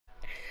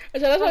I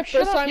said, that's my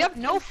first time. You have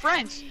no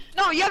friends.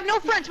 No, you have no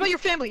friends but your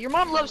family. Your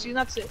mom loves you, and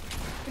that's it.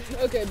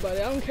 Okay,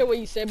 buddy. I don't care what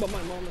you say about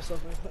my mom and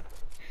stuff like that.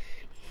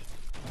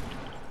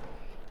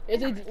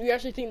 You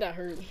actually think that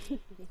hurt?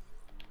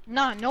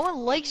 Nah, no one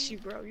likes you,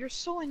 bro. You're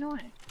so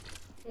annoying.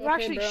 You Okay,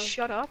 actually bro.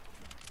 shut up.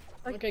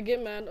 Like, okay,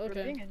 get mad. you're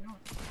Okay. being annoying.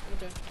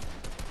 Okay.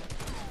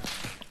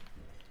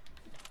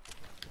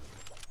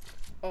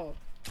 Oh.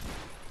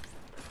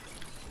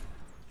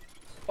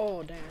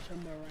 Oh, damn, I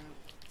should be around.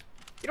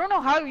 You don't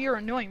know how you're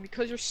annoying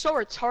because you're so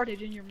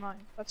retarded in your mind.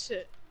 That's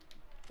it.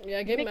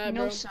 Yeah, get mad,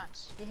 bro. No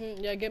sense.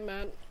 Yeah, get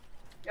mad.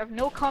 You have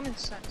no common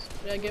sense.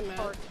 Yeah, get mad.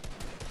 Retarded.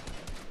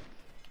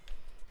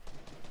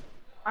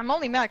 I'm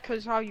only mad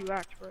because how you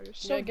act, bro. You're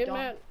so yeah, get dumb.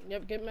 mad.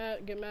 Yep, get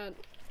mad. Get mad.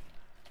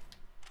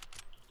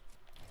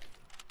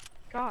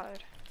 God.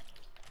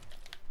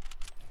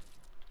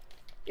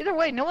 Either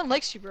way, no one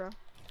likes you, bro.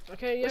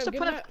 Okay, yeah, What's the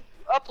get point mad. of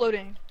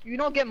uploading? You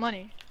don't get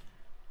money.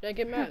 Yeah,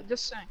 get mad.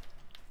 Just saying.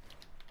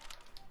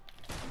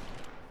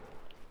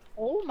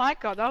 Oh my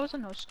god, that was a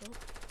no scope.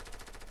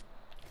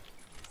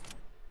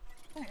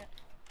 Dang it.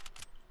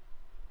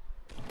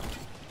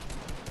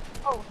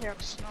 Oh heck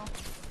no.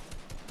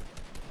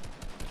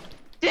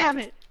 Damn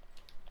it!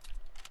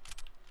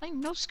 I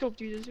no scope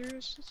dude,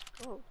 let's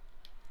go.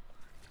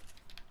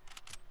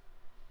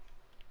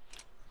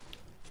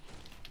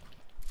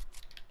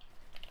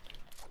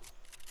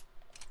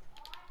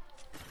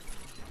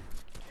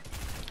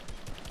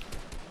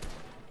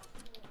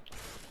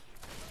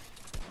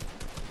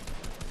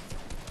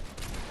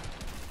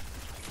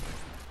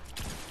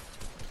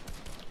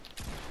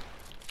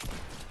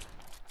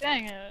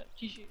 Dang it,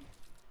 GG.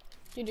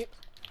 GG.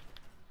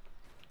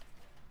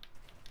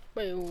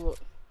 Wait, what?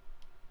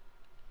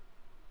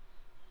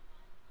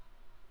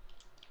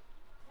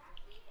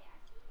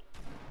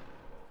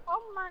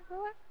 Oh my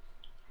god.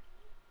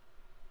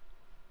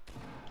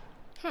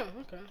 Huh,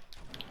 okay.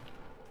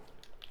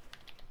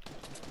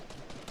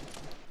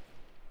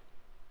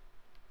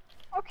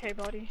 Okay,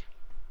 buddy.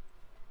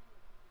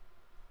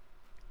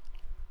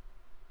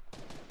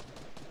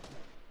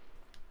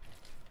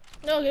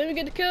 No, let me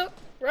get the kill.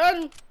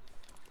 Run!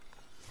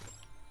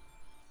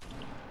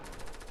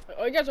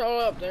 Oh, you guys are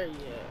all up there, yeah.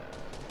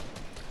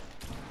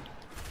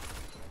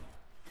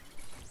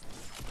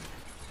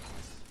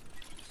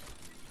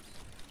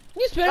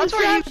 You That's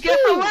what you get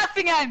for too.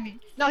 laughing at me!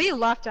 No, he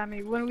laughed at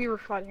me when we were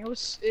fighting.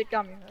 It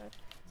got me mad.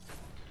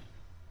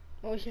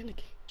 Oh, yeah.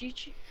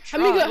 GG. How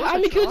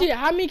many kills you had?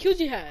 How many kills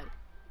you had?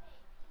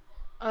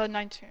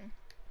 19.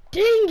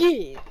 Dang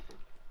it!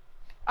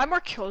 I have more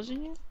kills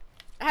than you?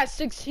 I had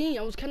 16.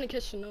 I was kind of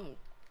catching up.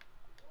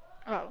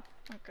 Oh,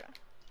 okay.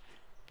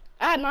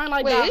 I had 9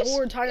 like Wait, that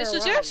whole entire is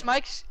Desir's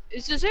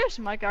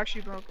mic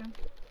actually broken?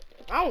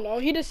 I don't know.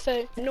 He just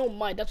said no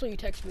mic. That's what you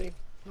text me.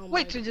 No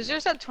Wait, mic. did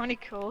Desir's have 20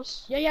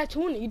 kills? Yeah, yeah,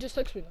 20. You just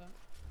text me that.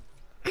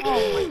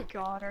 Oh my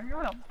god, are you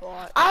a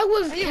bot? I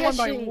was I one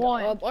by catching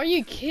one. up. Are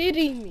you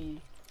kidding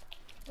me?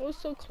 I was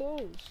so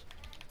close.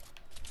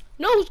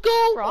 No, let's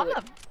go. Bro,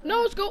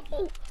 No, let's go.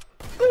 Oh.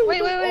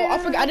 Wait, Oh, I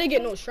forgot. I didn't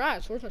get no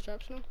straps. Where's my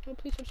straps? No, no,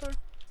 please. I'm sorry.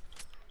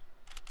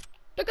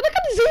 Look at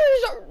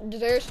the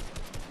Desires.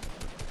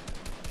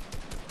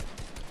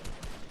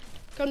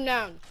 Come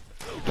down.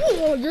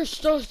 Oh, you're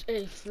such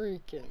a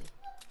freaking.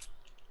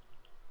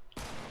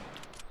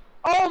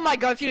 Oh my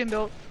god, if you didn't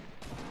build.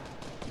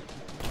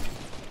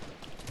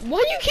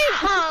 Why do you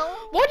keep?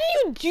 Why do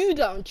you do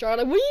that,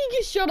 Uncharted? When you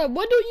get shut up,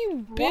 why don't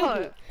you build?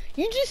 What?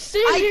 You just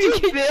sit here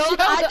and get build.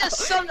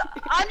 shut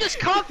up. I'm just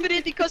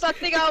confident because I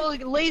think I will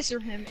laser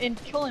him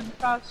and kill him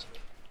faster.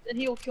 Then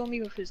he will kill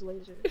me with his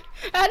laser.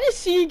 I just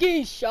see you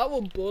getting shot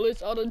with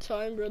bullets all the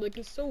time, bro. Like,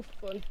 it's so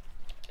funny.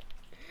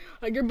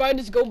 Like, your body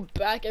just go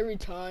back every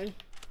time.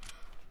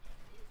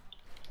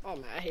 Oh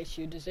man, I hate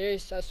you.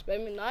 Desires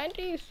suspect me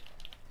 90s.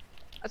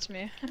 That's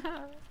me.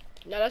 No,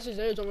 that's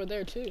Desires over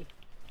there too.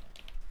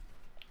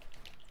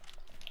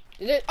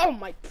 Is it? Oh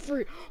my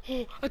free!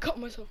 Oh, I caught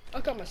myself.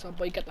 But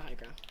you got the high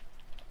ground.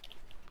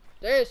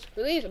 There's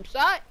release. I'm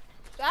sorry.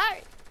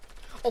 Sorry.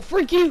 Oh,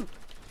 freak you!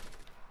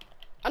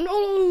 I'm the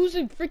only one who's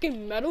in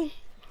freaking metal.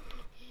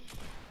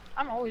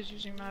 I'm always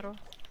using metal.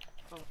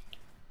 Oh.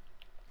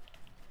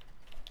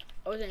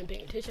 I wasn't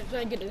paying attention. I'm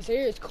trying to get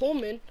Desires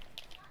Coleman.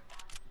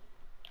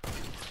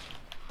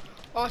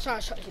 Oh, I was trying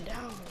to shut you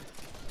down.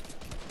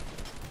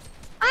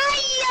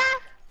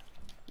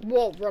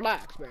 Whoa,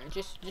 relax, man.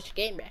 Just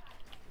game back.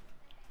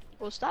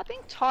 Well, stop being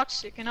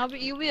toxic, and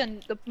you'll be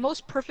the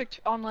most perfect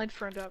online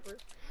friend ever.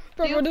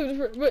 Bro,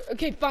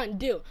 okay, fine,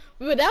 deal.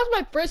 But that was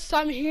my first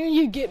time hearing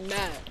you get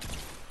mad.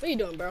 What are you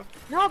doing, bro?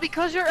 No,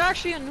 because you're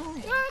actually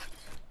annoying.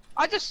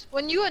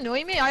 When you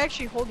annoy me, I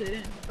actually hold it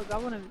in, because I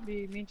want to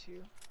be mean to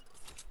you.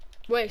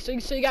 Wait, so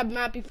you got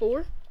mad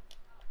before?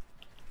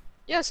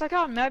 Yes, I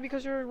got mad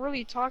because you're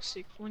really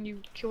toxic when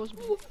you kills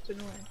me. It's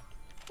annoying.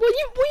 Well,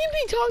 you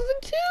be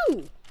toxic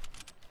too.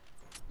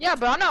 Yeah,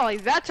 but I'm not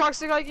like that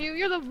toxic like you.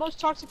 You're the most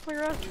toxic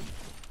player ever.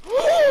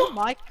 Oh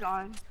my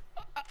god.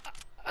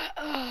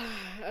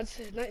 That's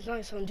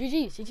nice,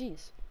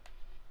 GG's.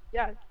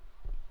 Yeah.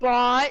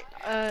 But,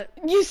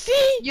 You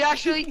see? you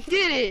actually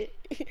did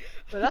it.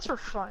 But that's for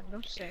fun,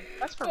 don't say.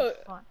 That's for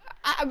fun.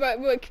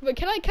 But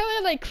can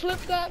I like clip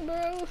that,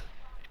 bro?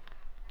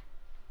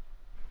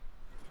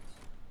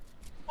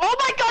 Oh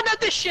my god,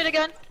 not this shit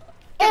again! Get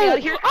Oh, me out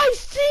of here. I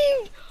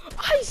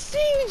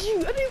saved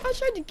you. I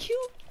tried to kill.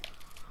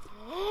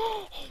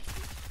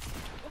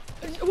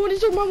 What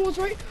is your mom was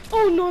right?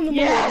 Oh no, the mom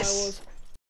Yes! was.